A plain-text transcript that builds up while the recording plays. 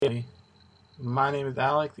Hey, my name is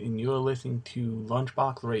Alex, and you are listening to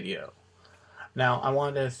Lunchbox Radio. Now, I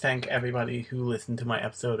wanted to thank everybody who listened to my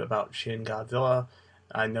episode about Shin Godzilla.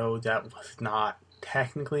 I know that was not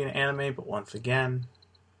technically an anime, but once again,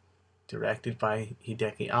 directed by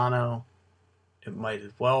Hideaki Anno, it might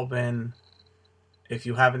have well been. If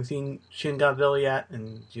you haven't seen Shin Godzilla yet,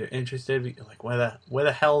 and you're interested, you're like, where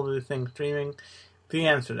the hell is this thing streaming? The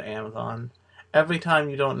answer to Amazon. Every time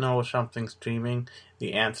you don't know if something's streaming,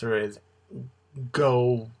 the answer is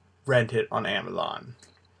go rent it on Amazon.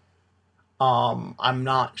 I'm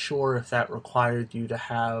not sure if that requires you to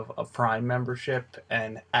have a Prime membership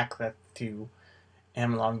and access to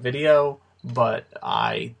Amazon Video, but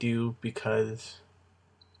I do because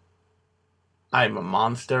I'm a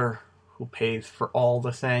monster who pays for all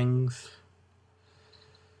the things.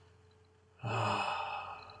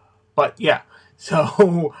 But yeah,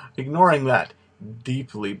 so ignoring that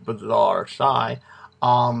deeply bizarre sigh,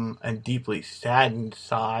 and deeply saddened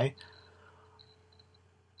sigh,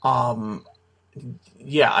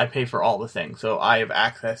 yeah, I pay for all the things, so I have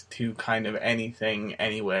access to kind of anything,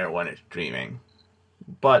 anywhere when it's streaming.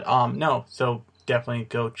 But, no, so definitely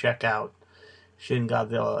go check out Shin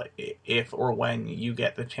Godzilla if or when you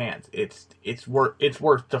get the chance. It's worth the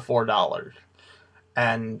 $4.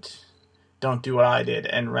 And don't do what I did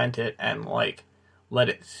and rent it and, let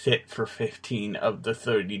it sit for 15 of the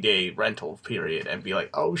 30-day rental period and be like,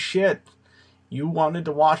 oh shit, you wanted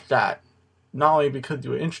to watch that. Not only because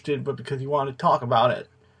you were interested, but because you wanted to talk about it.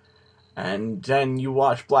 And then you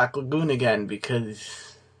watch Black Lagoon again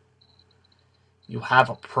because you have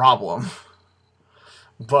a problem.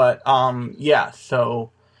 But, yeah,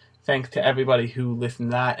 so thanks to everybody who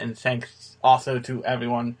listened to that, and thanks also to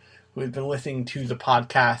everyone who has been listening to the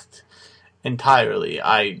podcast entirely.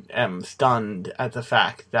 I am stunned at the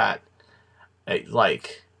fact that,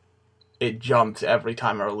 it jumps every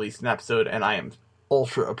time I release an episode, and I am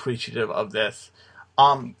ultra appreciative of this.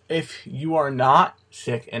 If you are not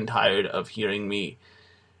sick and tired of hearing me,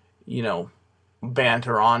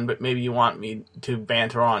 banter on, but maybe you want me to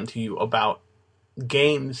banter on to you about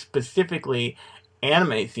games, specifically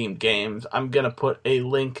anime-themed games, I'm gonna put a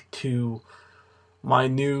link to my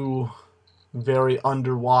new, very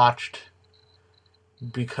underwatched,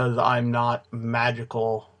 because I'm not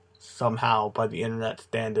magical somehow by the internet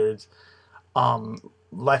standards,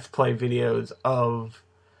 Let's Play videos of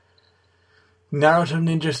Naruto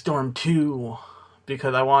Ninja Storm 2,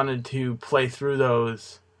 because I wanted to play through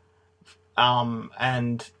those,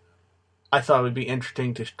 and I thought it would be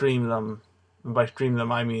interesting to stream them. And by stream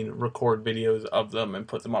them, I mean record videos of them and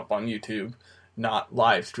put them up on YouTube, not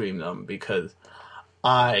live stream them, because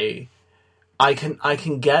I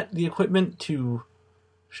can get the equipment to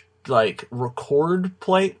record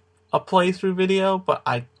a playthrough video, but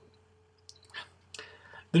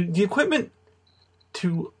the equipment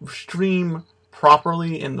to stream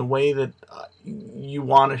properly in the way that you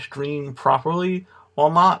want to stream properly,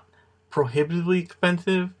 while not prohibitively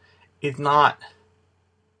expensive, is not.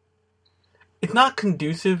 It's not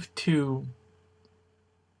conducive to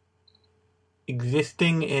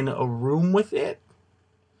existing in a room with it.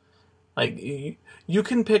 You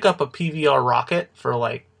can pick up a PVR rocket for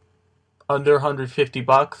under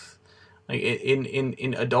 $150.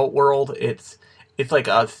 In adult world, it's like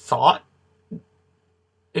a thought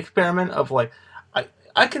experiment of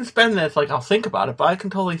I can spend this, I'll think about it, but I can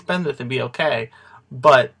totally spend this and be okay.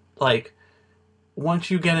 But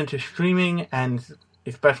once you get into streaming, and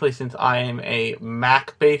especially since I am a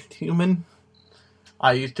Mac-based human,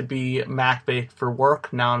 I used to be Mac-based for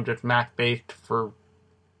work, now I'm just Mac-based for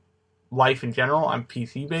life in general. I'm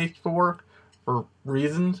PC-based for work, for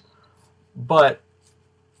reasons. But,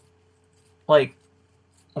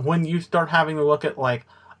 when you start having to look at,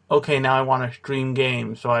 okay, now I want to stream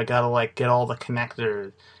games, so I gotta, get all the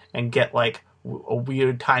connectors, and get, a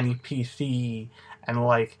weird tiny PC,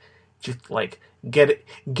 and, just,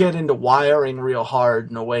 get into wiring real hard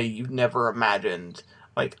in a way you never imagined.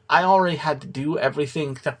 I already had to do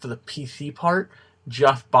everything except for the PC part,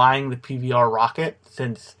 just buying the PVR rocket,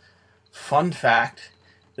 since, fun fact,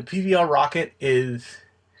 the PVR rocket is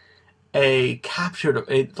a capture,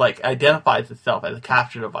 it identifies itself as a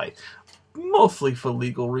capture device, mostly for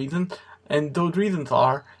legal reasons, and those reasons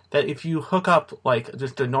are that if you hook up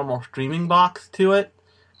just a normal streaming box to it,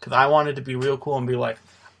 because I wanted to be real cool and be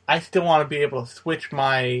I still want to be able to switch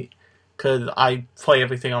because I play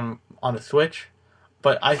everything on a Switch,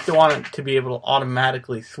 but I still want it to be able to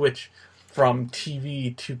automatically switch from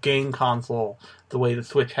TV to game console the way the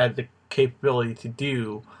Switch had the capability to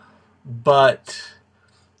do. But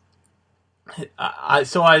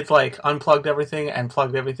So I like unplugged everything and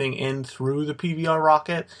plugged everything in through the PVR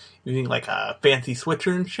Rocket using like a fancy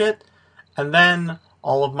switcher and shit. And then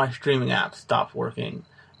all of my streaming apps stopped working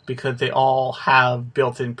because they all have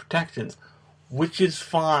built-in protections, which is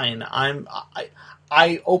fine.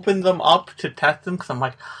 I opened them up to test them because I'm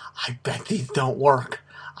like, I bet these don't work.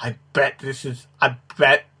 I bet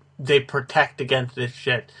they protect against this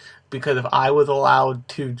shit. Because if I was allowed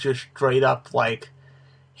to just straight up like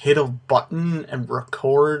hit a button and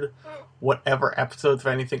record whatever episodes of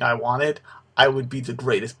anything I wanted, I would be the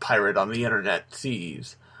greatest pirate on the internet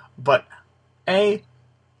seas. But I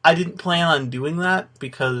didn't plan on doing that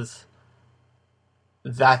because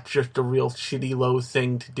that's just a real shitty low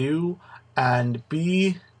thing to do. And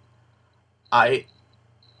B, I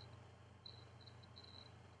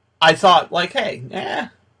thought like, hey,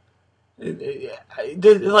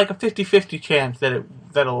 there's like a 50-50 chance that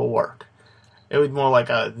it'll work. It was more like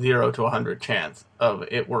a 0 to 100 chance of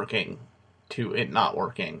it working to it not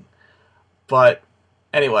working. But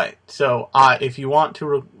anyway, so if you want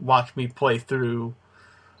to watch me play through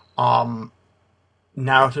Naruto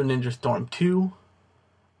Ninja Storm 2,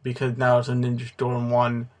 because Naruto Ninja Storm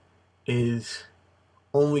 1 is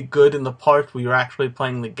only good in the parts where you're actually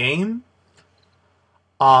playing the game,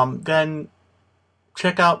 then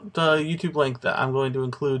check out the YouTube link that I'm going to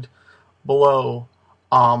include below.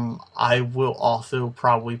 I will also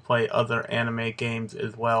probably play other anime games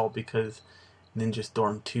as well, because Ninja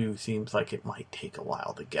Storm 2 seems like it might take a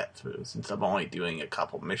while to get through, since I'm only doing a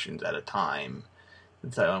couple missions at a time,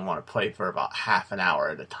 since I only want to play for about half an hour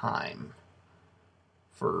at a time,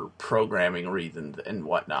 for programming reasons and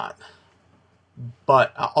whatnot.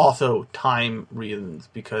 But also time reasons,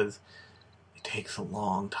 because it takes a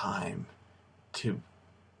long time to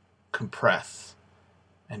compress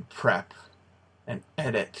and prep and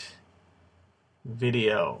edit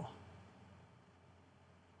video,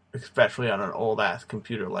 especially on an old ass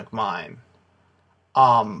computer like mine.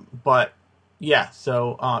 But yeah,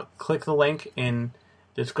 so click the link in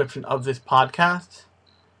the description of this podcast.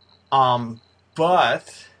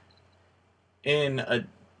 But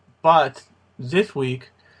this week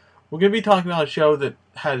we're gonna be talking about a show that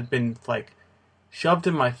has been like shoved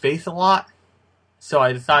in my face a lot. So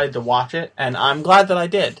I decided to watch it, and I'm glad that I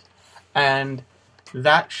did. And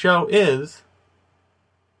that show is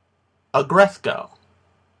Aggresco,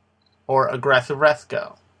 or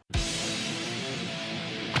Aggressive-resco.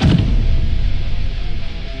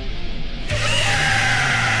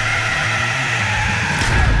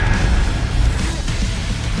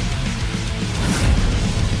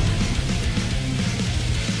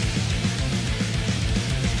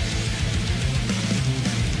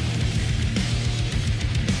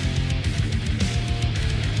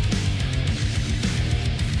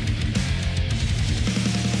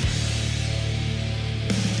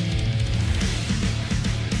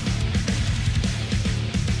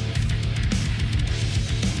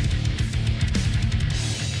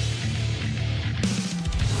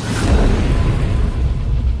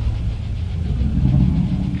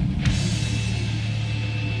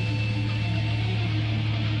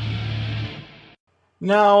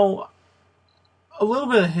 Now, a little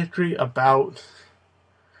bit of history about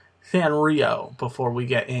Sanrio before we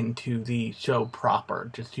get into the show proper,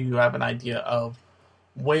 just so you have an idea of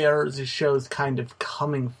where the show's kind of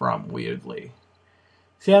coming from, weirdly.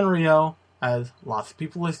 Sanrio, as lots of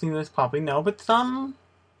people listening to this probably know, but some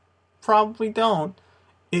probably don't,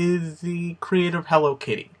 is the creator of Hello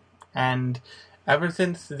Kitty. And ever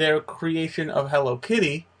since their creation of Hello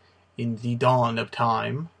Kitty, in the dawn of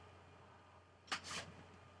time,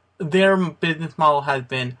 their business model has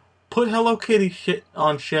been put Hello Kitty shit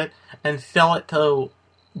on shit and sell it to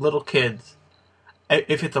little kids.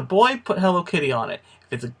 If it's a boy, put Hello Kitty on it.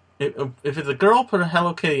 If it's a girl, put a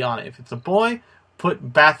Hello Kitty on it. If it's a boy,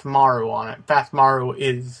 put Bathmaru on it. Bathmaru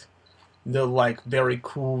is the like very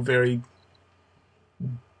cool, very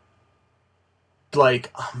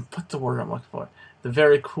like what's the word I'm looking for? The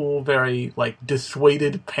very cool, very like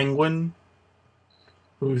dissuaded penguin,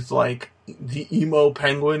 who's like the emo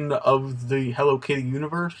penguin of the Hello Kitty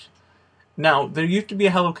universe. Now, there used to be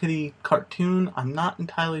a Hello Kitty cartoon. I'm not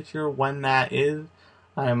entirely sure when that is.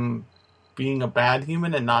 I'm being a bad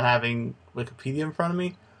human and not having Wikipedia in front of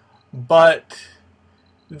me. But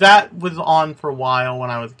that was on for a while when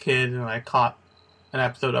I was a kid, and I caught an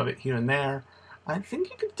episode of it here and there. I think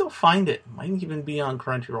you can still find it. It might even be on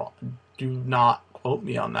Crunchyroll. Do not quote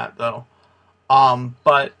me on that, though.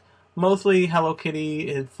 But mostly Hello Kitty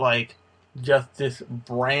is like just this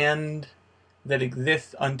brand that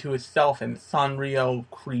exists unto itself, and Sanrio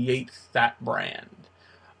creates that brand.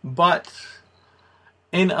 But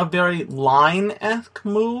in a very Line-esque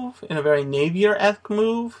move, in a very Navier-esque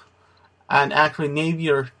move, and actually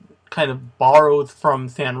Navier kind of borrows from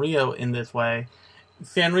Sanrio in this way.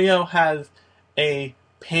 Sanrio has a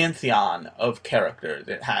pantheon of characters.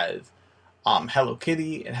 It has Hello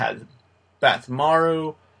Kitty, it has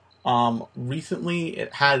Batsumaru. Recently,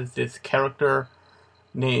 it has this character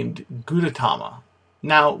named Gudetama.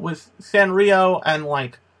 Now, with Sanrio and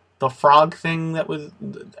like the frog thing that was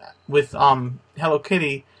with Hello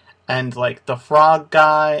Kitty, and like the frog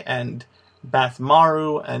guy and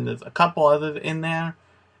Batsumaru, and there's a couple others in there.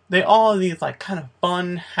 They all are these like kind of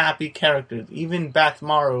fun, happy characters. Even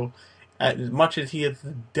Batsumaru, as much as he is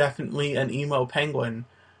definitely an emo penguin,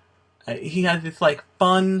 he has this like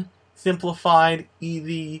fun, simplified,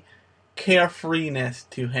 easy carefreeness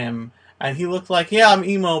to him. And he looks like, yeah, I'm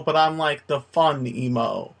emo, but I'm like the fun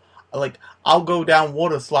emo. Like, I'll go down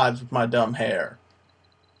water slides with my dumb hair.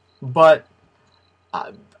 But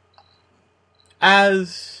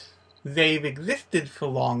as they've existed for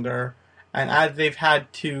longer, and as they've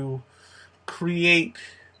had to create,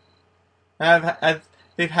 as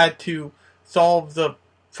they've had to solve the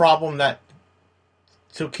problem that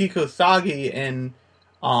Tsukiko Sagi in,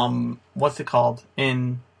 what's it called,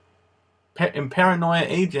 in Paranoia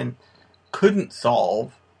Agent couldn't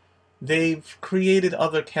solve, they've created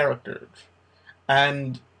other characters.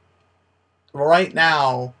 And right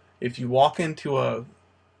now, if you walk into a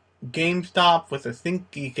GameStop with a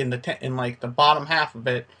ThinkGeek in like the bottom half of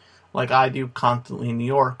it, like I do constantly in New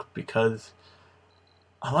York, because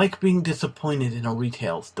I like being disappointed in a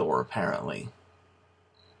retail store, apparently.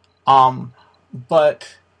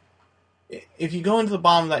 But if you go into the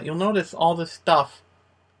bottom of that, you'll notice all this stuff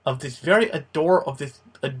of this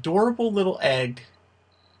adorable little egg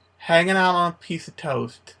hanging out on a piece of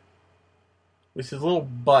toast with his little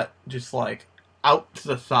butt just like out to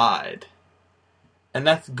the side. And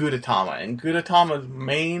that's Gudetama. And Gudetama's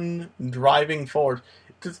main driving force.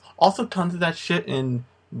 There's also tons of that shit in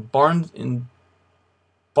Barnes and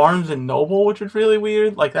Noble, which is really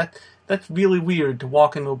weird. Like that's really weird to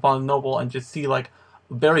walk into a Barnes and Noble and just see like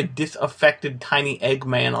a very disaffected tiny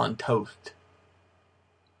Eggman on toast.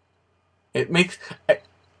 It makes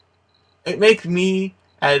me,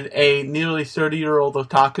 as a nearly 30-year-old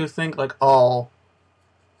otaku, think like, oh,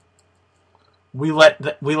 we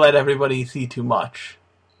let everybody see too much.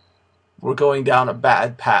 We're going down a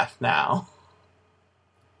bad path now.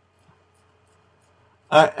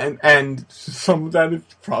 And some of that is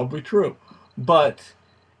probably true. But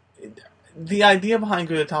the idea behind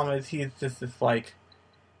Gudetama is he's just this, like,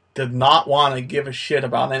 does not want to give a shit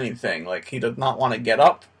about anything. Like, he does not want to get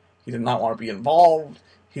up. He does not want to be involved.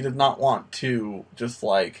 He does not want to just,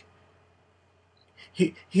 like...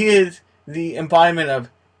 He is the embodiment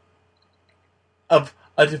of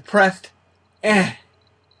a depressed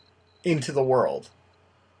into the world.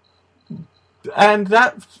 And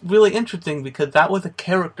that's really interesting because that was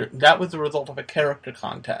the result of a character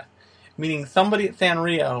contest. Meaning somebody at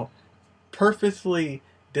Sanrio purposely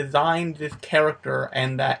designed this character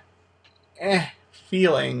and that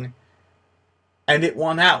feeling, and it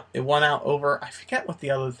won out. It won out over, I forget what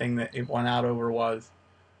the other thing that it won out over was,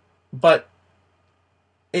 but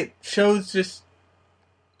it shows just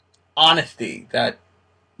honesty that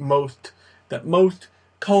most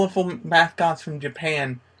colorful mascots from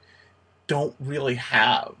Japan don't really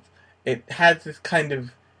have. It has this kind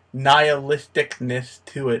of nihilisticness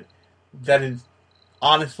to it that is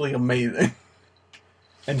honestly amazing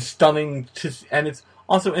and stunning and it's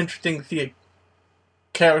also interesting to see a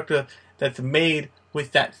character that's made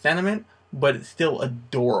with that sentiment, but it's still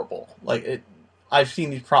adorable. Like, I've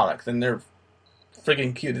seen these products and they're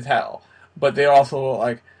friggin' cute as hell, but they're also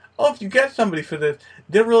like, oh, if you get somebody for this,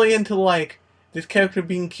 they're really into like this character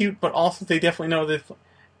being cute, but also they definitely know this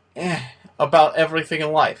about everything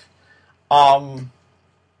in life.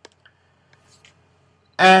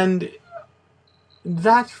 And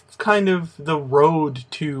that's kind of the road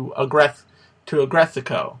to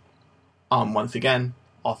Aggressico. Once again,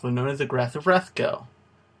 also known as Aggressive Resco.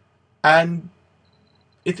 And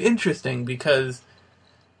it's interesting because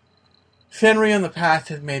Sanrio in the past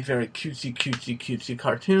has made very cutesy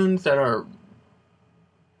cartoons that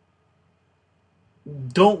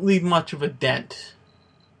don't leave much of a dent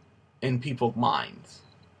in people's minds.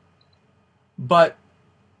 But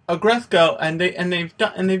Aggressico, they've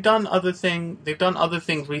done other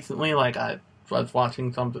things recently. Like I was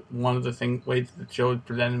watching one of the ways the show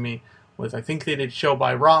presented me was, I think they did Show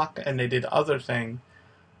by Rock and they did other things.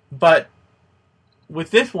 But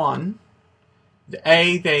with this one,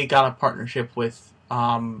 they got a partnership with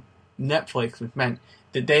Netflix, which meant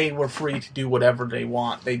that they were free to do whatever they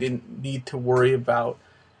want. They didn't need to worry about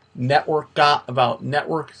network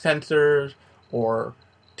censors or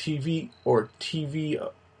TV or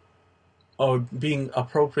being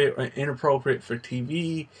appropriate or inappropriate for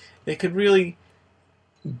TV. They could really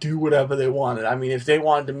do whatever they wanted. I mean, if they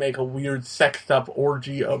wanted to make a weird sexed up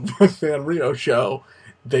orgy of a Sanrio show,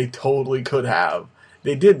 they totally could have.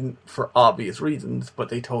 They didn't for obvious reasons, but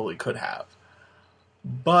they totally could have.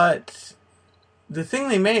 But the thing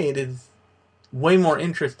they made is way more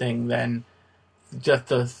interesting than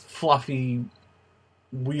just a fluffy,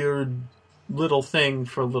 weird little thing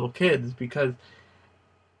for little kids, because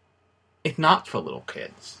it's not for little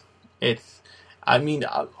kids. A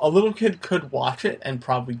little kid could watch it and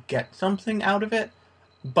probably get something out of it,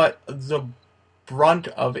 but the brunt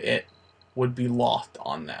of it would be lost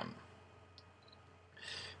on them.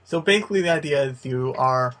 So basically the idea is you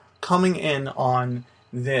are coming in on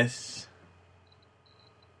this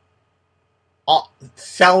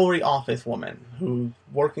salary office woman who's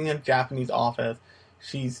working in a Japanese office.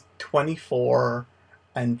 She's 24,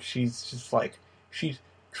 and she's just like, she's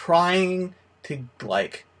trying to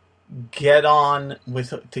get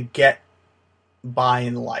by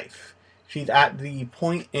in life. She's at the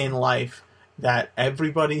point in life that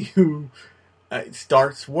everybody who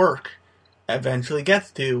starts work eventually gets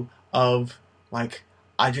to, of like,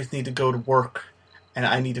 I just need to go to work and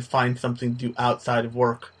I need to find something to do outside of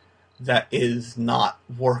work that is not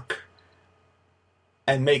work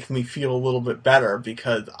and makes me feel a little bit better,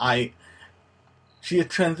 because she has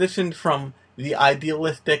transitioned from the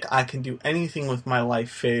idealistic I can do anything with my life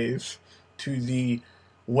phase to the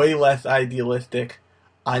way less idealistic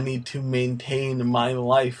I need to maintain my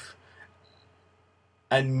life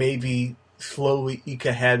and maybe slowly eke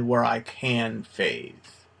ahead where I can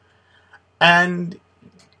phase. And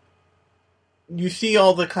you see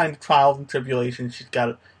all the kind of trials and tribulations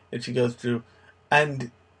that she goes through, and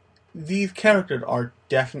these characters are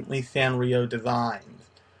definitely Sanrio designs,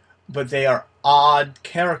 but they are odd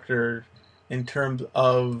characters in terms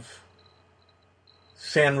of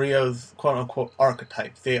Sanrio's quote-unquote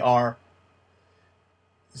archetypes. They are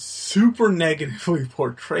super negatively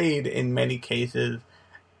portrayed in many cases,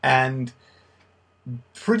 and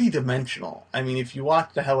pretty dimensional. I mean, if you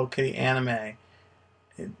watch the Hello Kitty anime,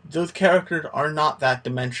 those characters are not that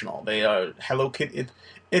dimensional. They are Hello Kitty.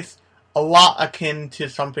 It's a lot akin to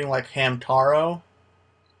something like Hamtaro,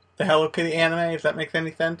 the Hello Kitty anime, if that makes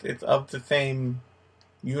any sense. It's of the same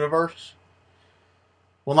universe.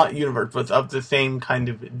 Well, not universe, but it's of the same kind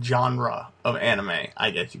of genre of anime,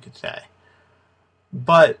 I guess you could say.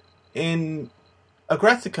 But in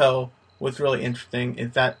Agretsuko, what's really interesting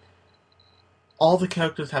is that all the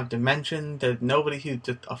characters have dimension. There's nobody who's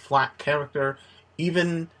just a flat character.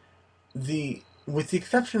 Even with the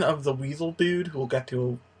exception of the Weasel dude, who we'll get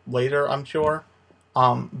to later, I'm sure.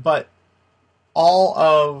 But all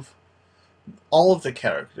of the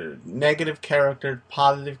characters, negative characters,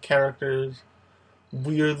 positive characters,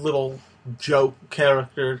 weird little joke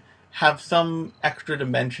characters, have some extra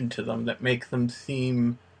dimension to them that makes them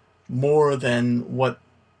seem more than what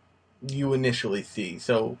you initially see.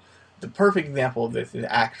 So the perfect example of this is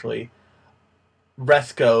actually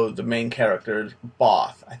Resco, the main character's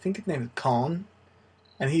boss. I think his name is Kon.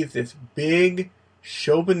 And he's this big,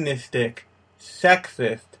 chauvinistic,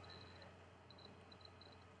 sexist,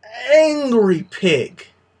 angry pig.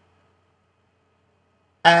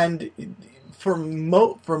 And for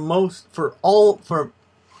all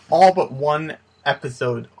but one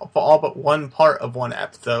episode, for all but one part of one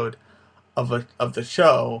episode of the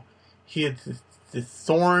show, he is this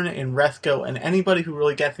thorn in Resco and anybody who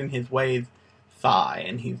really gets in his ways thigh,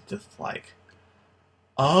 and he's just like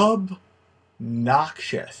obnoxious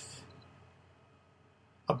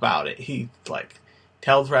about it. He like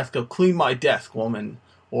tells Resco, "Clean my desk, woman,"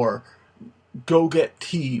 or "Go get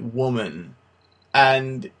tea, woman,"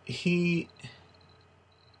 and they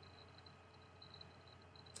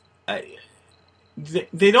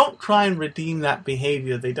don't try and redeem that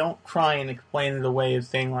behavior. They don't try and explain it away as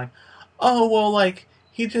saying like, "Oh well, like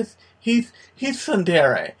he's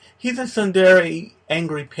tsundere. He's a tsundere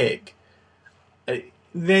angry pig."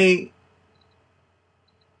 They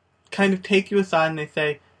kind of take you aside and they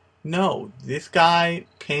say, "No, this guy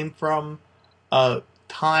came from a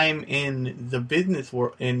time in the business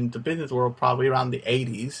world, probably around the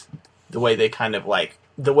 80s." The way they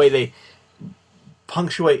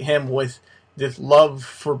punctuate him with this love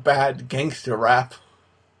for bad gangster rap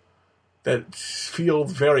that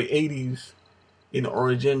feels very 80s in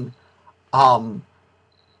origin.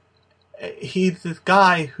 He's this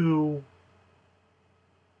guy who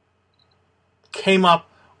came up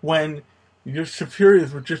when your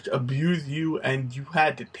superiors would just abuse you and you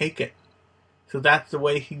had to take it. So that's the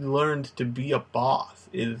way he learned to be a boss,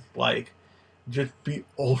 is like just be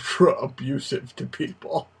ultra abusive to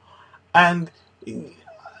people. And you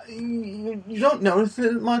don't notice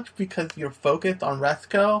it much because you're focused on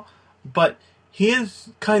Retsuko, but he is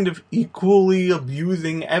kind of equally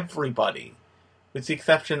abusing everybody, with the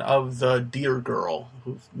exception of the deer girl,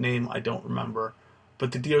 whose name I don't remember.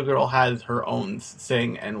 But the deer girl has her own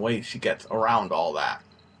thing and way she gets around all that.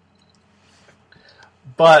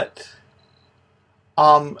 But,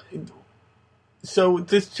 so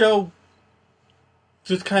this show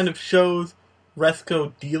just kind of shows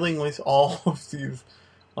Retsuko dealing with all of these,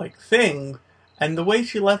 like, things, and the way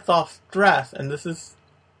she lets off stress, and this is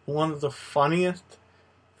one of the funniest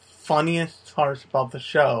parts about the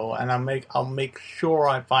show, and I'll make sure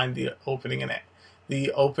I find the opening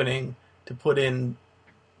to put in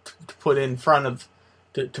for the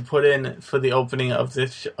opening of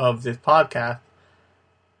this podcast,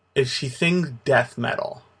 is she sings death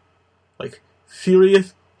metal, like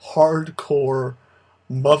serious hardcore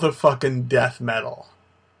motherfucking death metal,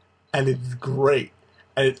 and it's great,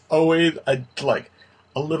 and it's always a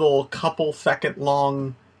little couple second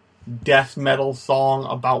long death metal song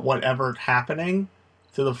about whatever's happening.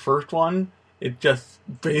 So the first one, it's just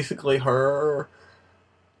basically her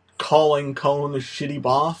calling Cone a shitty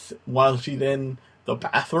boss while she's in the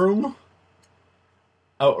bathroom.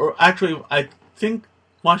 Or actually, I think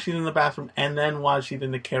while she's in the bathroom, and then while she's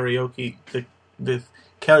in the karaoke, this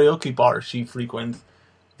karaoke bar she frequents,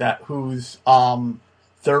 whose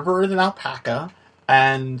server is an alpaca,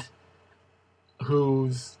 and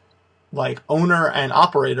whose like owner and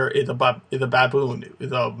operator is a baboon,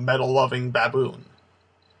 is a metal loving baboon.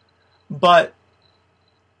 But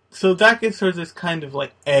so that gives her this kind of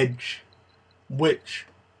like edge, which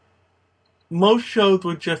most shows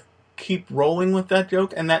would just keep rolling with that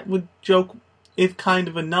joke, and that joke is kind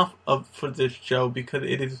of enough for this show, because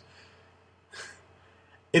it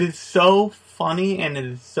is so funny, and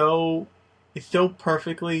it so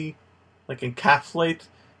perfectly like encapsulates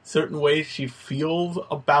certain ways she feels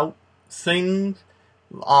about things,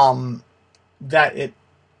 that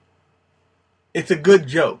it's a good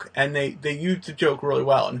joke, and they use the joke really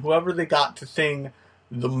well, and whoever they got to sing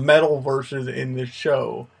the metal verses in this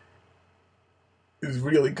show is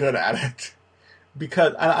really good at it.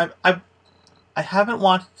 Because I haven't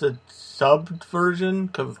watched the subbed version,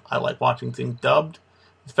 because I like watching things dubbed,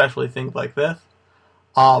 especially things like this.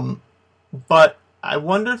 But I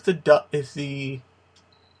wonder if the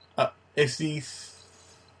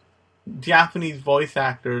Japanese voice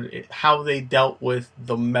actors, how they dealt with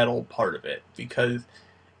the metal part of it, because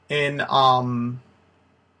in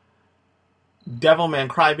Devilman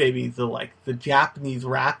Crybaby, the Japanese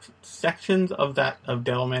rap sections of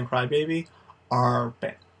Devilman Crybaby are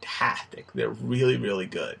fantastic. They're really, really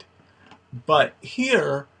good. But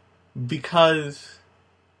here, because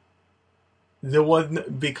there was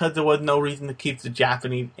no reason to keep the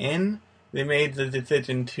Japanese in, they made the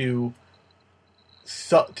decision to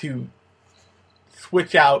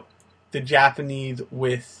switch out the Japanese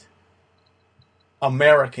with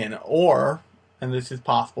American, or, and this is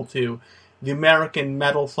possible too, the American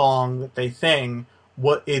metal song that they sing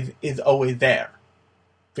is always there,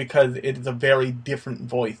 because it is a very different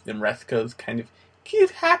voice than Retsuko's kind of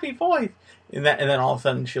cute, happy voice, and then all of a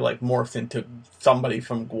sudden she like morphs into somebody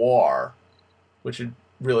from Gwar, which is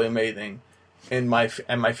really amazing. And my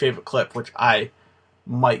favorite clip, which I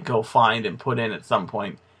might go find and put in at some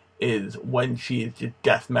point, is when she is just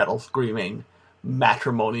death metal screaming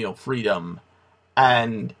matrimonial freedom.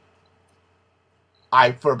 And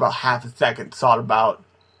I, for about half a second, thought about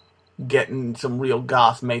getting some real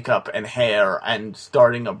goth makeup and hair and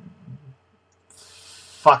starting a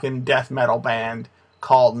fucking death metal band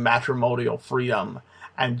called Matrimonial Freedom,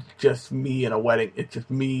 and just me in a wedding. It's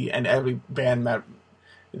just me and every band member.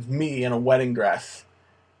 It's me in a wedding dress,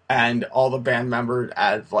 and all the band members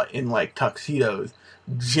in tuxedos,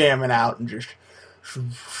 jamming out and just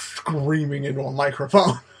screaming into a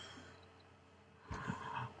microphone.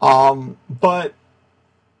 But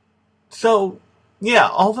so yeah,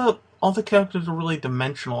 all the characters are really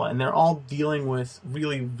dimensional, and they're all dealing with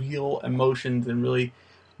really real emotions and really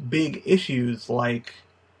big issues, like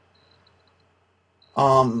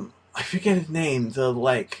I forget his name, the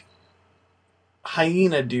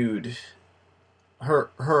hyena dude. Her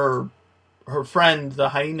friend, the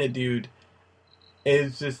hyena dude,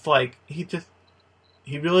 is just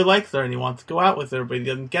he really likes her and he wants to go out with her, but he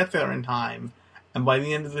doesn't get there in time. And by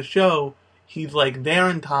the end of the show, he's there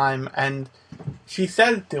in time, and she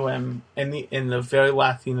says to him in the very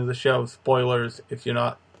last scene of the show, spoilers if you're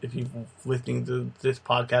not if you're listening to this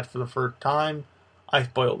podcast for the first time, I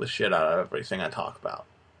spoil the shit out of everything I talk about.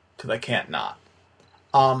 Because I can't not.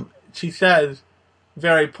 She says,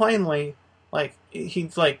 very plainly, like,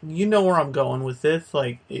 he's like, you know where I'm going with this.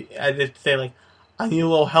 Like, I just say, like, I need a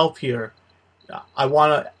little help here. I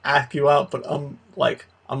want to ask you out, but I'm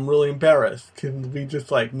really embarrassed. Can we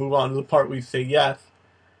just, like, move on to the part where we say yes?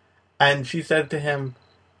 And she said to him,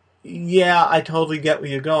 yeah, I totally get where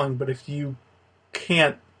you're going, but if you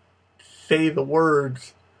can't say the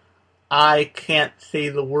words, I can't say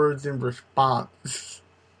the words in response.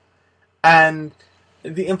 And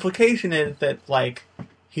the implication is that, like,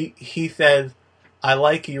 he says, I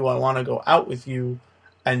like you, I want to go out with you,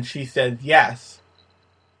 and she says yes.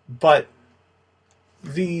 But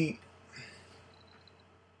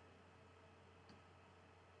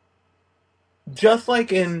just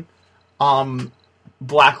like in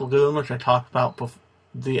Black Lagoon, which I talked about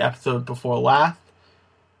the episode before last,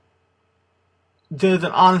 there's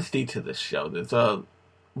an honesty to this show. There's a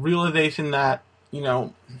realization that, you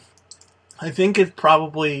know, I think is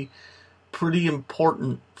probably pretty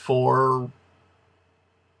important for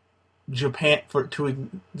Japan, to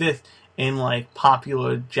exist in, like,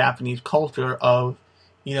 popular Japanese culture of,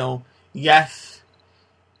 you know, yes,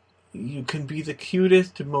 you can be the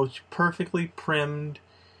cutest, most perfectly primed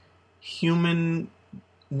human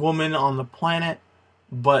woman on the planet,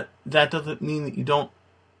 but that doesn't mean that you don't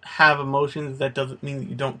have emotions. That doesn't mean that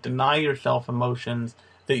you don't deny yourself emotions,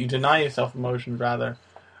 rather,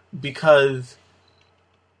 because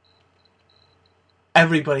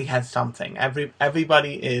everybody has something.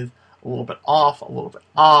 Everybody is a little bit off, a little bit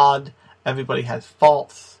odd. Everybody has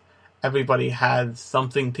faults. Everybody has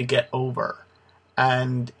something to get over.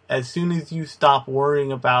 And as soon as you stop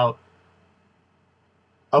worrying about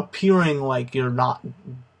appearing like you're not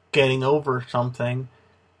getting over something,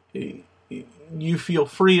 you feel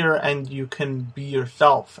freer and you can be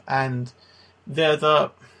yourself. And there's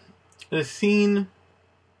a scene,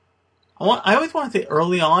 I always want to say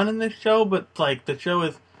early on in this show, but, like, the show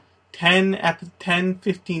is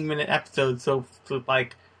 15-minute episodes, so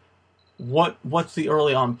like, what's the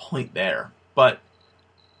early on point there? But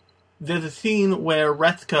there's a scene where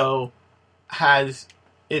Retsuko has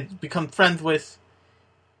become friends with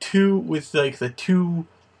the two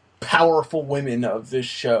powerful women of this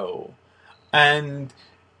show. And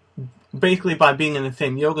basically by being in the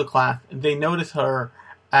same yoga class, they notice her,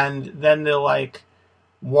 and then they're, like,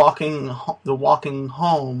 walking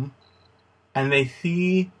home, and they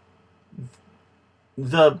see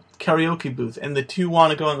the karaoke booth, and the two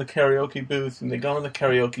want to go in the karaoke booth, and they go in the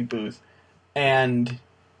karaoke booth, and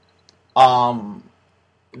all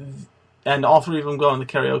three of them go in the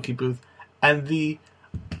karaoke booth, and the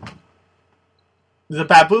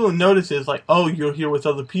baboon notices, like, oh, you're here with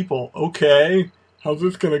other people. Okay, how's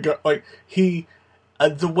this gonna go? Like, the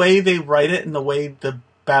way they write it and the way the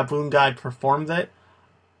baboon guy performs it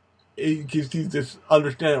gives you this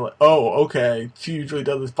understanding, like, oh, okay, she usually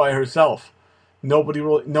does this by herself.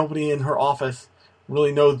 Nobody in her office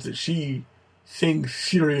really knows that she sings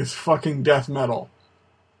serious fucking death metal.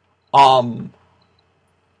 And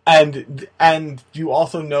you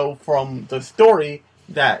also know from the story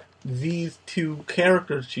that these two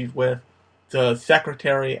characters she's with, the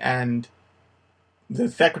secretary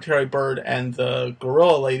bird and the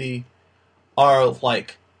gorilla lady, are,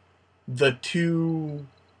 like, the two,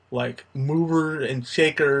 like, mover and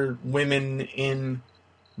shaker women in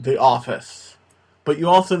the office. But you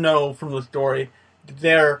also know from the story that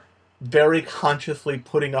they're very consciously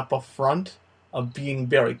putting up a front of being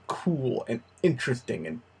very cool and interesting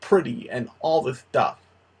and pretty and all this stuff.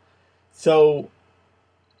 So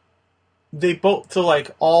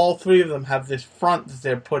all three of them have this front that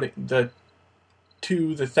they're putting, the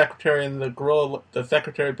secretary and the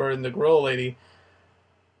secretary bird and the gorilla lady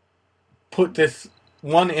put this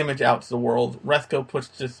one image out to the world. Retsuko puts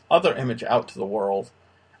this other image out to the world,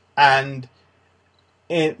 and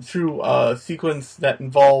through a sequence that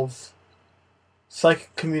involves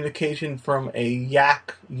psychic communication from a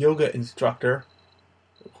yak yoga instructor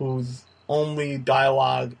whose only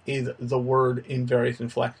dialogue is the word in various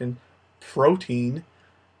inflections, protein.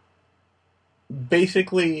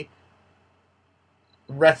 Basically,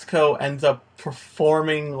 Retsuko ends up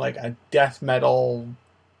performing, like, a death metal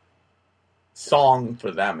song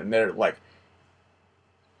for them, and they're, like,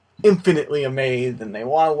 infinitely amazed, and they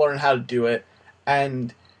want to learn how to do it.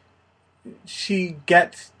 And she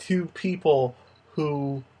gets two more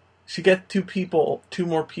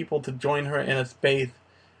people to join her in a space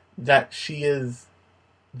that she is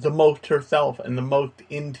the most herself and the most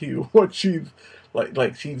into what she's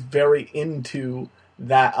like she's very into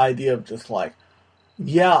that idea of just, like,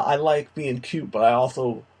 yeah, I like being cute, but I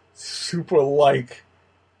also super like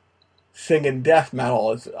singing death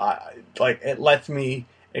metal. Like it lets me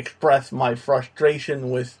express my frustration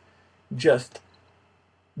with just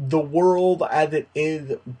the world as it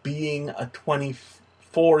is, being a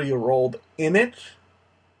 24-year-old in it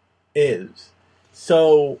is.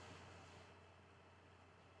 So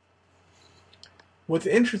what's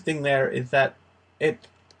interesting there is that it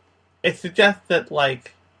it suggests that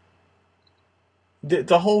like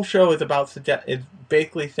the whole show is about it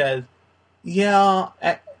basically says, yeah,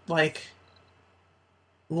 like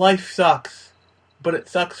life sucks, but it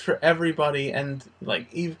sucks for everybody, and like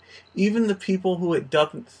even the people who it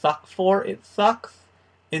doesn't suck for, it sucks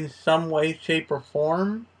in some way, shape, or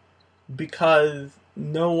form, because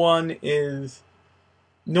no one's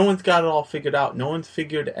got it all figured out. No one's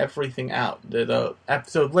figured everything out. There's a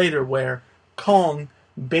episode later where Kong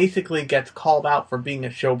basically gets called out for being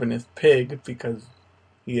a chauvinist pig because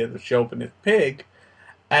he is a chauvinist pig,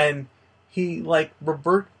 and he like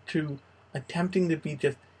reverts to attempting to be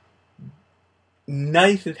just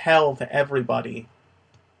nice as hell to everybody,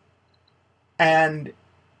 and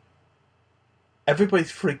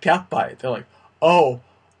everybody's freaked out by it. They're like, "Oh,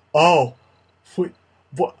 oh,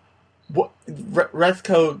 what, what?"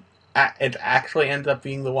 Retzko, it actually ends up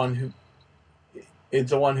being the one who is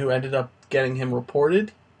the one who ended up getting him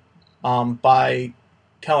reported, by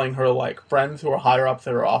telling her like friends who are higher ups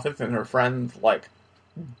at her office, and her friends like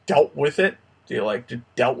dealt with it. They like just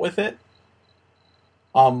dealt with it,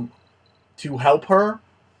 to help her,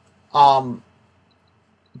 um,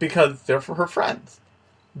 because they're for her friends.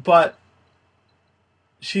 But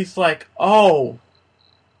she's like, oh,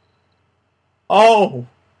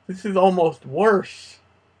 this is almost worse.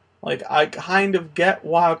 Like, I kind of get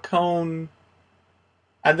why Cone,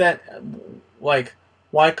 and then, like,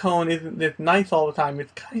 why Cone isn't this nice all the time.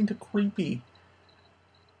 It's kind of creepy.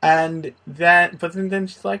 And then, but then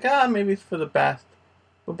she's like, maybe it's for the best.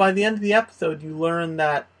 But by the end of the episode, you learn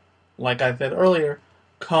that, like I said earlier,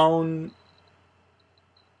 Cone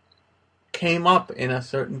came up in a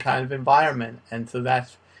certain kind of environment, and so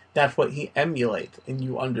that's what he emulates, and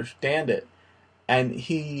you understand it. And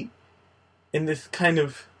he, in this kind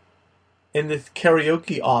of, in this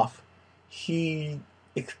karaoke off, he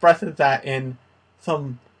expresses that in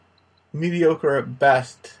some mediocre at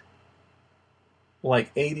best,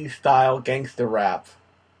 like 80s style gangster rap.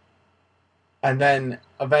 And then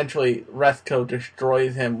eventually Retzko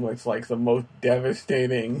destroys him with like the most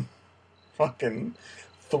devastating fucking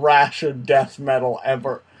thrasher death metal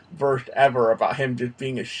ever verse ever about him just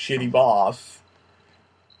being a shitty boss.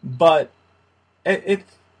 But it's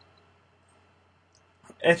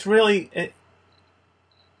really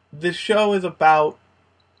the show is about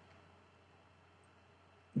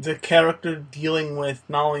the character dealing with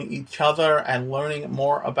not only each other and learning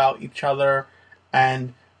more about each other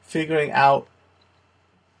and figuring out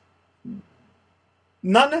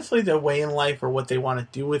not necessarily their way in life or what they want to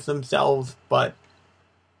do with themselves, but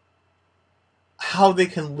how they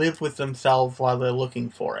can live with themselves while they're looking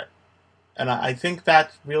for it. And I think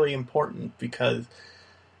that's really important because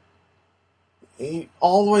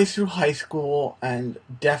all the way through high school and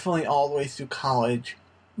definitely all the way through college,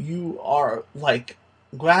 you are like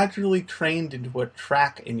gradually trained into a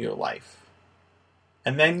track in your life.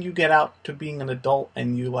 And then you get out to being an adult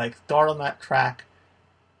and you like start on that track.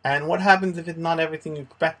 And what happens if it's not everything you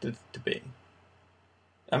expected it to be?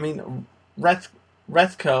 I mean,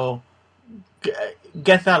 Retzko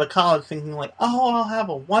gets out of college thinking like, oh, I'll have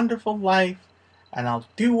a wonderful life, and I'll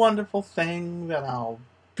do wonderful things, and I'll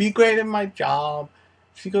be great at my job.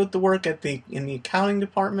 She goes to work in the accounting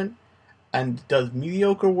department, and does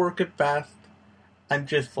mediocre work at best, and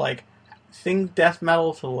just like sings death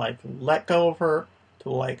metal to like let go of her, to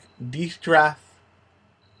like de-stress,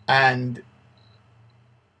 and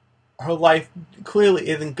her life clearly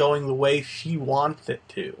isn't going the way she wants it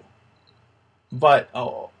to. But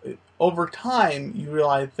over time, you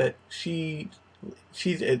realize that she's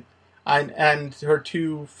it, and her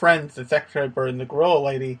two friends, the secretary bird and the gorilla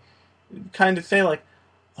lady, kind of say like,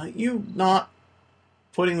 "Aren't you not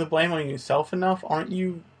putting the blame on yourself enough? Aren't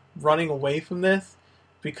you running away from this?"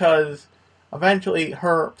 Because eventually,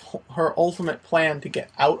 her ultimate plan to get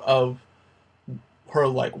out of her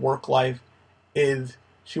like work life is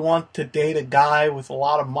she wants to date a guy with a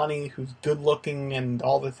lot of money who's good looking and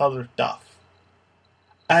all this other stuff.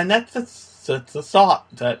 And that's a thought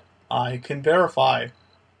that I can verify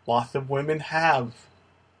lots of women have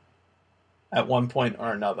at one point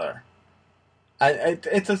or another.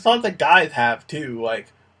 It's a thought that guys have too.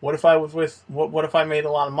 Like, what if I was with, what if I made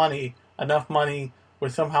a lot of money, enough money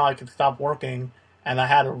where somehow I could stop working and I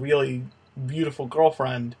had a really beautiful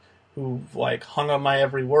girlfriend who like hung on my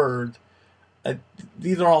every word.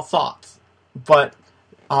 These are all thoughts, but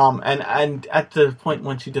and at the point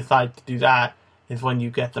when she decides to do that is when you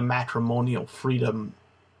get the matrimonial freedom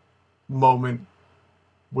moment,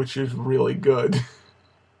 which is really good,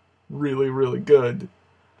 really really good.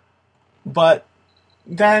 But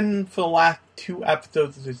then for the last 2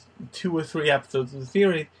 or 3 episodes of the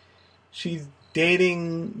series, she's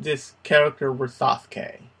dating this character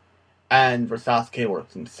Rasasuke, and Rasasuke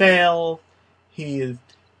works in sales. He is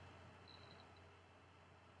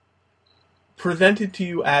presented to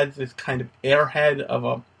you as this kind of airhead of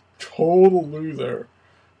a total loser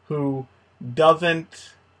who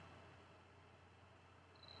doesn't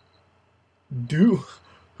do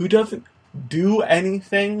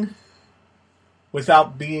anything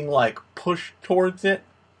without being like pushed towards it.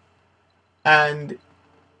 And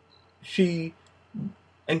she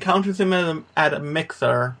encounters him at a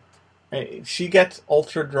mixer. She gets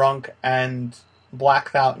ultra drunk and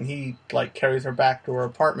blacks out, and he like carries her back to her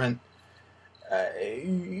apartment.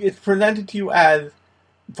 It's presented to you as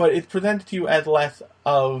less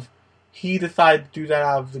of he decided to do that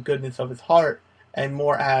out of the goodness of his heart, and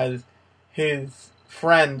more as his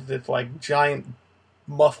friend, this like giant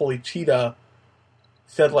muscly cheetah,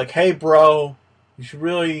 said like, "Hey, bro, you should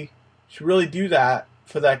really do that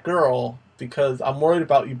for that girl because I'm worried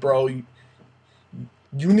about you, bro. You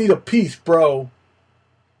need a piece, bro.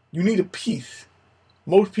 You need a piece.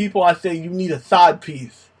 Most people, I say, you need a side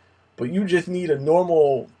piece, but you just need a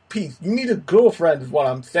normal piece. You need a girlfriend is what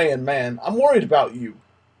I'm saying, man. I'm worried about you."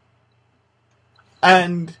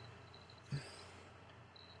 And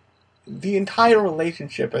the entire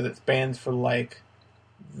relationship, as it spans for like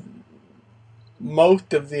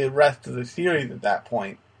most of the rest of the series at that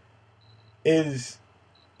point, it's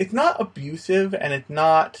not abusive, and it's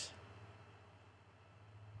not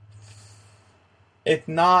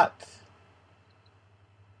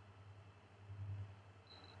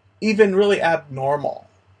even really abnormal.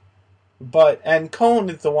 And Kon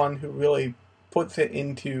is the one who really puts it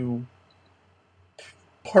into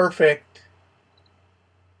perfect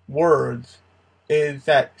words, is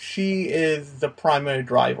that she is the primary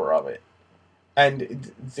driver of it.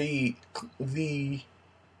 And the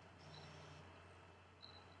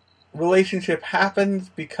relationship happens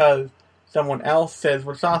because someone else says,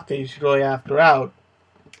 "Rasasuke, you should really ask her out."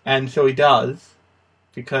 And so he does,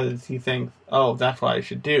 because he thinks, "Oh, that's what I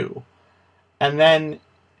should do." And then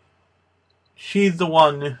she's the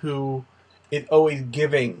one who is always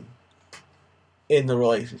giving in the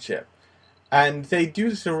relationship. And they do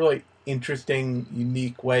this in a really interesting,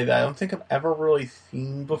 unique way that I don't think I've ever really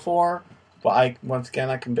seen before. But once again,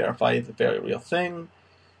 I can verify it's a very real thing.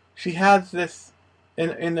 She has this,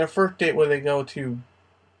 in their first date where they go to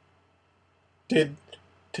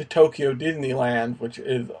Tokyo Disneyland, which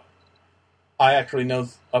is, I actually know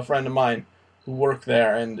a friend of mine who worked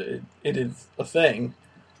there, and it is a thing.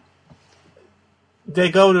 They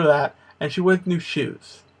go to that, and she wears new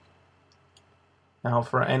shoes. Now,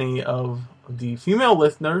 for any of the female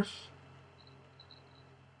listeners,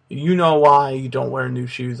 you know why you don't wear new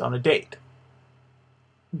shoes on a date.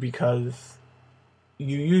 Because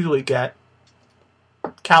you usually get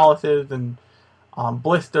calluses and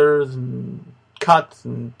blisters and cuts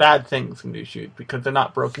and bad things from new shoes because they're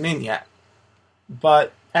not broken in yet.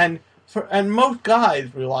 And most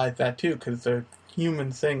guys realize that too, because it's a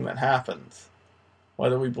human thing that happens,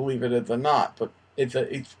 whether we believe it is or not. But it's a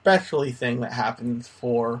especially thing that happens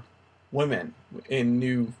for women in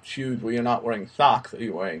new shoes where you're not wearing socks, or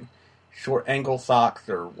you're wearing short ankle socks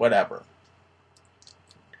or whatever.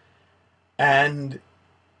 And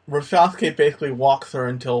Rasasuke basically walks her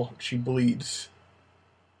until she bleeds.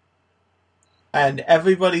 And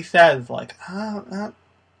everybody says, like,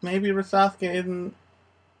 maybe Rasasuke isn't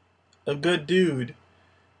a good dude.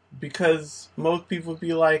 Because most people would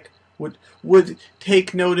be like, would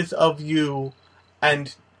take notice of you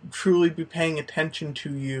and truly be paying attention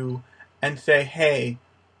to you and say, "Hey,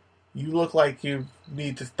 you look like you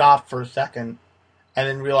need to stop for a second," and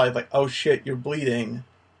then realize, like, "Oh shit, you're bleeding.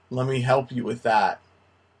 Let me help you with that.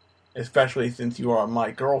 Especially since you are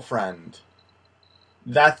my girlfriend."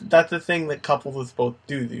 That's the thing that couples are supposed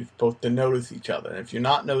to do. You're supposed to notice each other. And if you're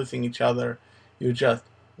not noticing each other, you're just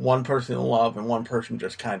one person in love and one person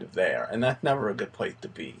just kind of there. And that's never a good place to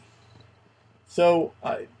be. So,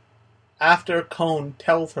 after Kon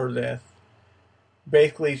tells her this,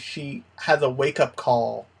 basically she has a wake-up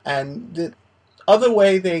call. And the other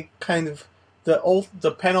way they kind of,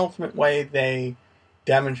 the penultimate way they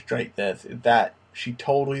demonstrate this is that she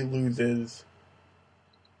totally loses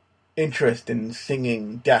interest in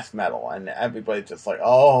singing death metal, and everybody's just like,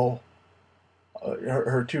 "Oh,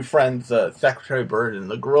 her two friends, Secretary Bird and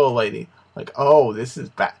the Gorilla Lady, like, oh, this is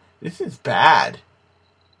bad. This is bad.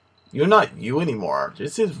 You're not you anymore.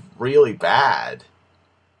 This is really bad.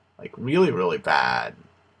 Like, really, really bad.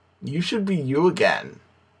 You should be you again.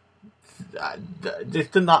 This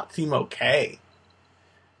did not seem okay.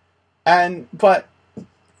 But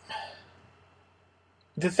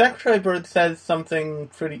the Secretary Bird says something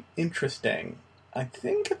pretty interesting. I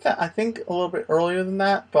think a little bit earlier than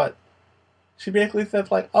that, but she basically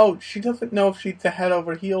says, like, oh, she doesn't know if she's the head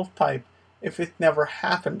over heels type if it never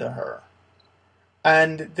happened to her.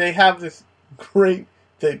 And they have this great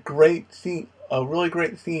scene, a really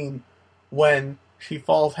great scene when she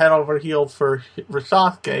falls head over heels for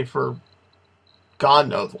Sasuke for God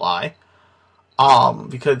knows why.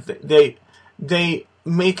 Because they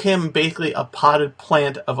make him basically a potted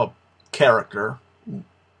plant of a character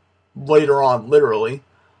later on, literally.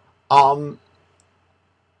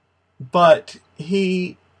 But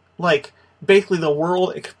he, like, basically the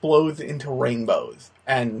world explodes into rainbows,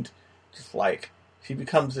 and just, like, she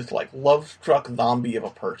becomes this, like, love-struck zombie of a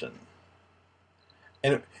person.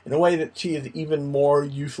 And in a way that she is even more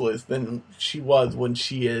useless than she was when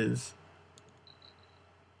she is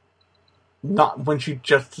not, when she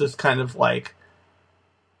just kind of, like,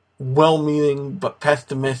 well-meaning but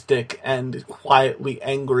pessimistic and quietly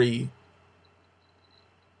angry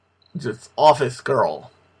just office girl.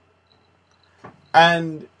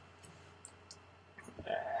 And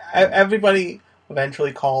everybody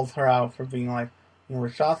eventually calls her out for being like, you know,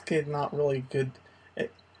 Sasuke is not really good. And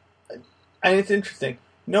it's interesting.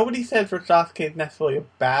 Nobody says Sasuke is necessarily a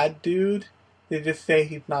bad dude. They just say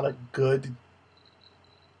he's not a good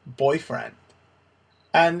boyfriend.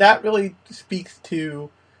 And that really speaks to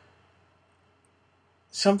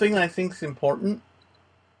something that I think is important,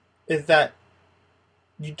 is that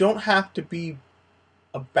you don't have to be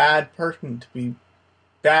a bad person to be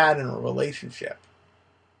bad in a relationship.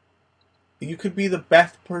 You could be the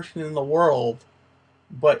best person in the world,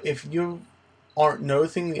 but if you aren't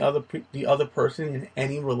noticing the other person in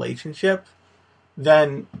any relationship,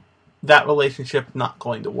 then that relationship's not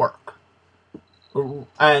going to work.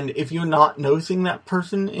 And if you're not noticing that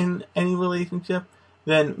person in any relationship,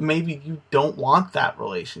 then maybe you don't want that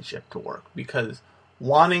relationship to work, because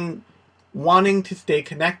wanting to stay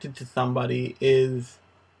connected to somebody is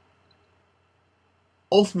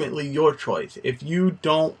ultimately your choice. If you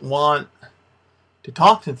don't want to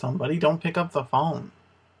talk to somebody, don't pick up the phone.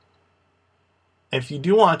 If you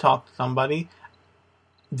do want to talk to somebody,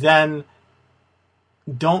 then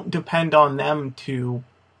don't depend on them to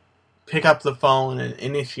pick up the phone and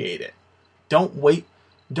initiate it. Don't wait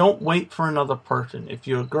for another person. If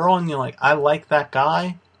you're a girl and you're like, I like that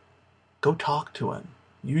guy, go talk to him.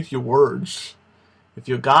 Use your words. If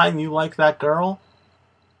you're a guy and you like that girl,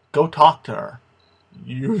 go talk to her.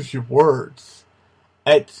 Use your words.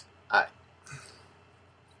 This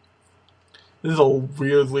is a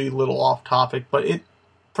weirdly little off topic, but it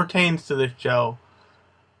pertains to this show.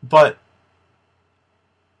 But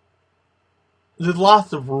there's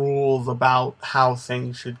lots of rules about how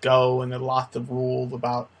things should go, and there's lots of rules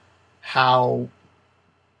about how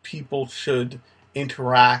people should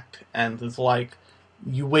interact, and there's like,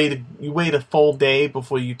 you wait a full day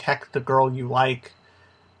before you text the girl you like.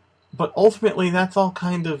 But ultimately, that's all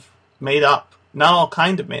kind of made up. Not all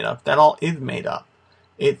kind of made up. That all is made up.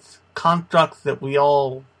 It's constructs that we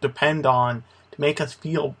all depend on to make us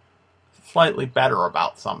feel slightly better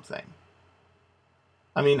about something.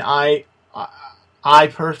 I mean, I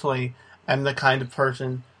personally am the kind of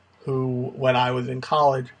person who, when I was in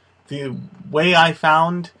college, the way I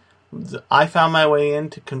found my way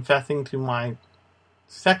into confessing to my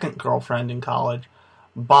second girlfriend in college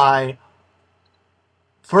by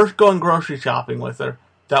first going grocery shopping with her.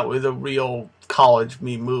 That was a real college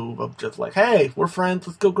me move of just like, hey, we're friends,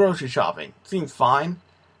 let's go grocery shopping. Seems fine.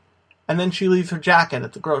 And then she leaves her jacket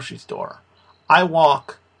at the grocery store. I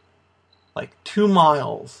walk like 2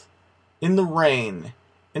 miles in the rain,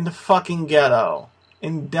 in the fucking ghetto,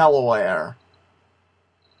 in Delaware,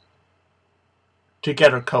 to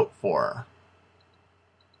get her coat for her.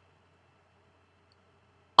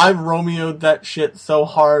 I Romeo'd that shit so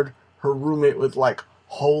hard, her roommate was like,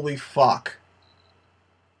 holy fuck.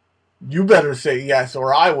 You better say yes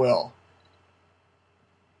or I will.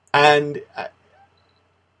 And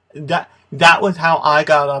that was how I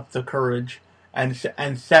got up the courage and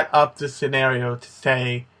set up the scenario to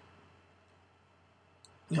say,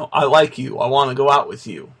 you know, I like you. I want to go out with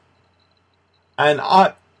you. And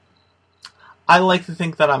I like to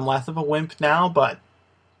think that I'm less of a wimp now, but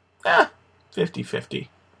 50-50.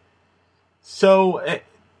 So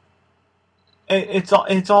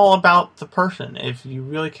it's all about the person. If you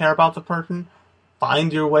really care about the person,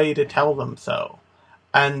 find your way to tell them so.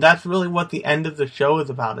 And that's really what the end of the show is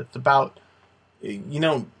about. It's about,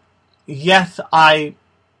 yes, I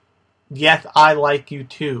like you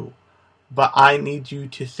too, but I need you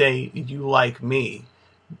to say you like me.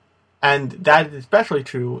 And that is especially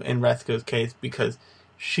true in Retsuko's case because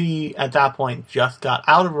she, at that point, just got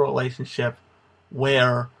out of a relationship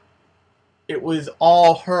where it was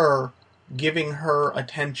all her giving her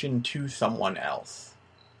attention to someone else.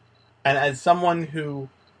 And as someone who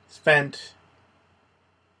spent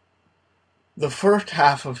the first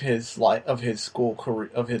half of his life, of his school career,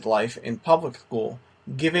 of his life in public school,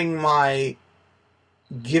 giving myself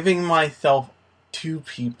to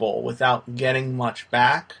people without getting much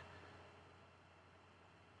back,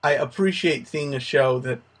 I appreciate seeing a show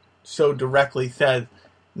that so directly says,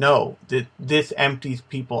 no, this empties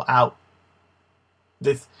people out.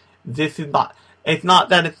 This is not. It's not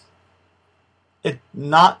that it's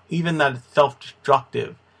not even that it's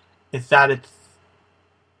self-destructive. It's that it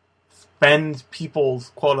spends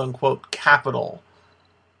people's quote-unquote capital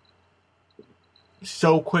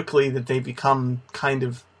so quickly that they become kind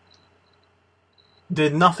of.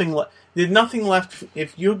 There's nothing left.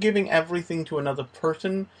 If you're giving everything to another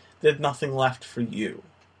person, there's nothing left for you.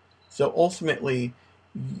 So ultimately,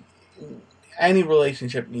 any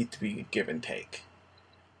relationship needs to be give and take.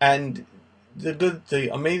 And the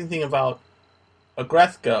amazing thing about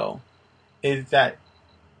Aggretsuko is that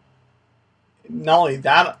not only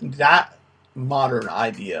that modern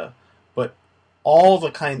idea, but all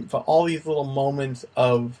these little moments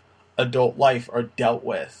of adult life are dealt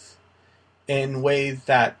with in ways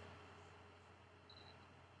that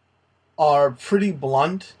are pretty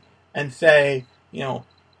blunt and say,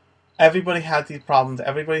 everybody has these problems,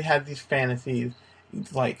 everybody has these fantasies.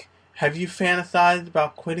 It's like, have you fantasized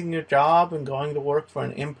about quitting your job and going to work for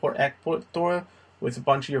an import-export store with a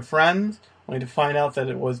bunch of your friends, only to find out that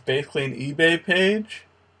it was basically an eBay page?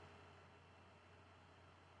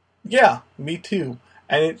 Yeah, me too.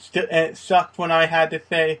 And it sucked when I had to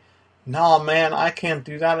say, nah, man, I can't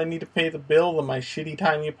do that. I need to pay the bill in my shitty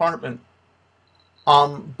tiny apartment.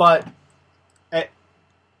 But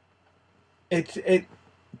it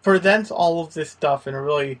presents all of this stuff in a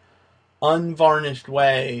really unvarnished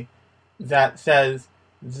way that says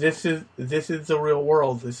this is the real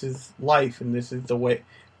world. This is life, and this is the way.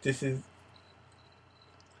 This is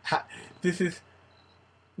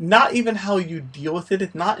not even how you deal with it.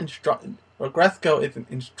 It's not Aggretsuko isn't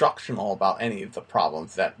instructional about any of the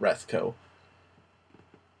problems that Retsuko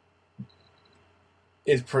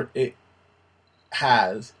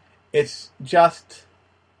has. It's just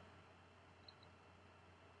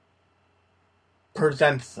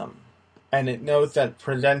presents them, and it knows that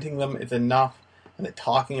presenting them is enough, and that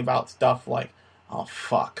talking about stuff like, oh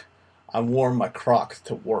fuck, I wore my Crocs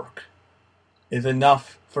to work, is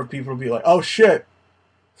enough for people to be like, oh shit,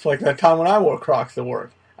 it's like that time when I wore Crocs to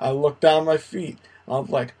work. I looked down at my feet, and I was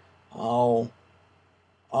like, oh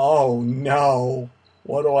no,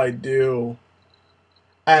 what do I do?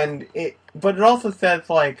 But it also says,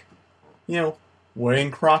 like,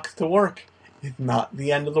 wearing Crocs to work is not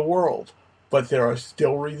the end of the world, but there are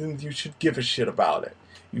still reasons you should give a shit about it.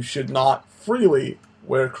 You should not freely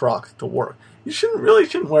wear Crocs to work. You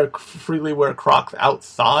shouldn't freely wear Crocs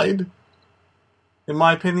outside, in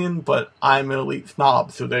my opinion, but I'm an elite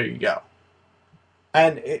snob, so there you go.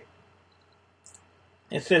 And it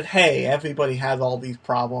says, hey, everybody has all these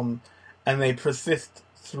problems, and they persist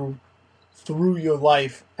through your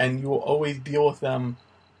life, and you will always deal with them,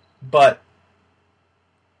 but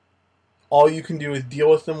all you can do is deal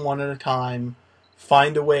with them one at a time,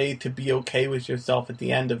 find a way to be okay with yourself at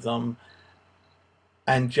the end of them,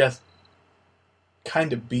 and just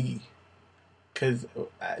kind of be. Because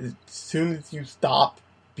as soon as you stop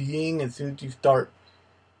being, as soon as you start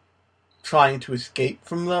trying to escape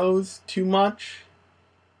from those too much,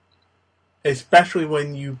 especially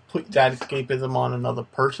when you put that escapism on another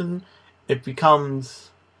person, it becomes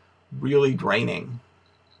really draining.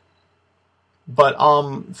 But,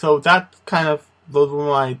 so that's kind of, those were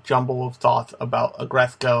my jumble of thoughts about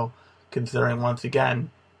Aggretsuko, considering, once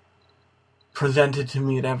again, presented to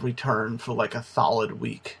me at every turn for like a solid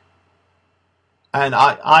week. And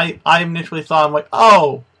I initially thought, I'm like,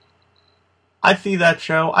 oh, I see that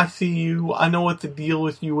show, I see you, I know what the deal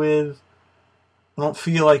with you is. I don't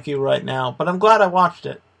feel like you right now, but I'm glad I watched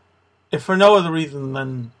it. If for no other reason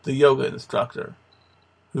than the yoga instructor,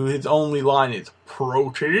 who his only line is,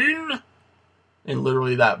 protein? In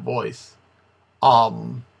literally that voice.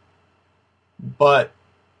 But,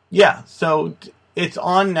 yeah, so it's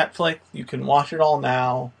on Netflix, you can watch it all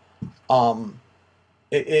now.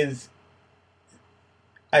 It is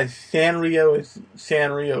as Sanrio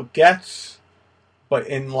gets, but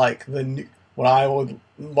in like the new, what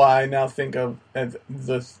I now think of as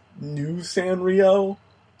the new Sanrio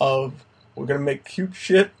of we're gonna make cute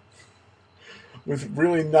shit with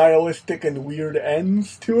really nihilistic and weird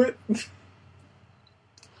ends to it,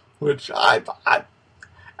 which I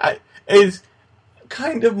is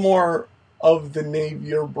kind of more of the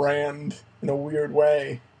Navier brand in a weird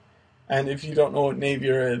way. And if you don't know what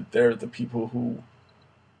Navier is, they're the people who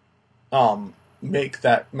make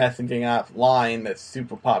that messaging app Line that's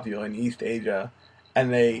super popular in East Asia,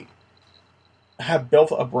 and they have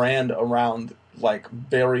built a brand around like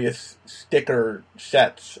various sticker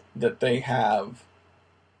sets that they have,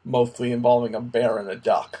 mostly involving a bear and a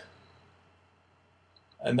duck.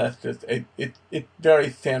 And that's just it's very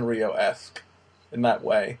Sanrio-esque in that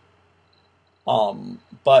way.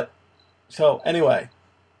 But so anyway,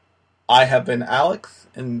 I have been Alex,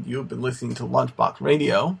 and you've been listening to Lunchbox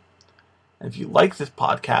Radio. And if you like this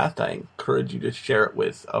podcast, I encourage you to share it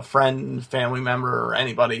with a friend, family member, or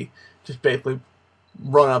anybody. Just basically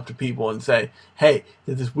run up to people and say, hey,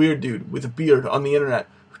 there's this weird dude with a beard on the internet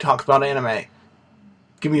who talks about anime.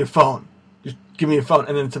 Give me your phone. Just give me your phone,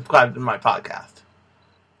 and then subscribe to my podcast.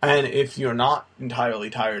 And if you're not entirely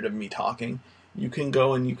tired of me talking, you can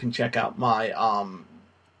go and you can check out my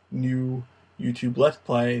new YouTube Let's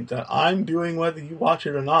Play that I'm doing whether you watch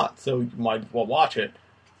it or not, so you might as well watch it.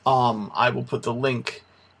 I will put the link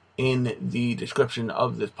in the description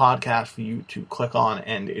of this podcast for you to click on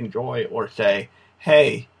and enjoy, or say,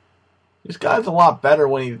 hey, this guy's a lot better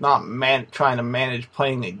when he's not trying to manage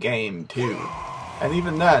playing a game, too. And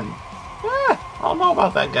even then, I don't know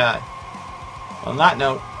about that guy. On that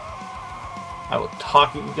note, I will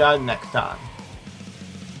talk to you guys next time.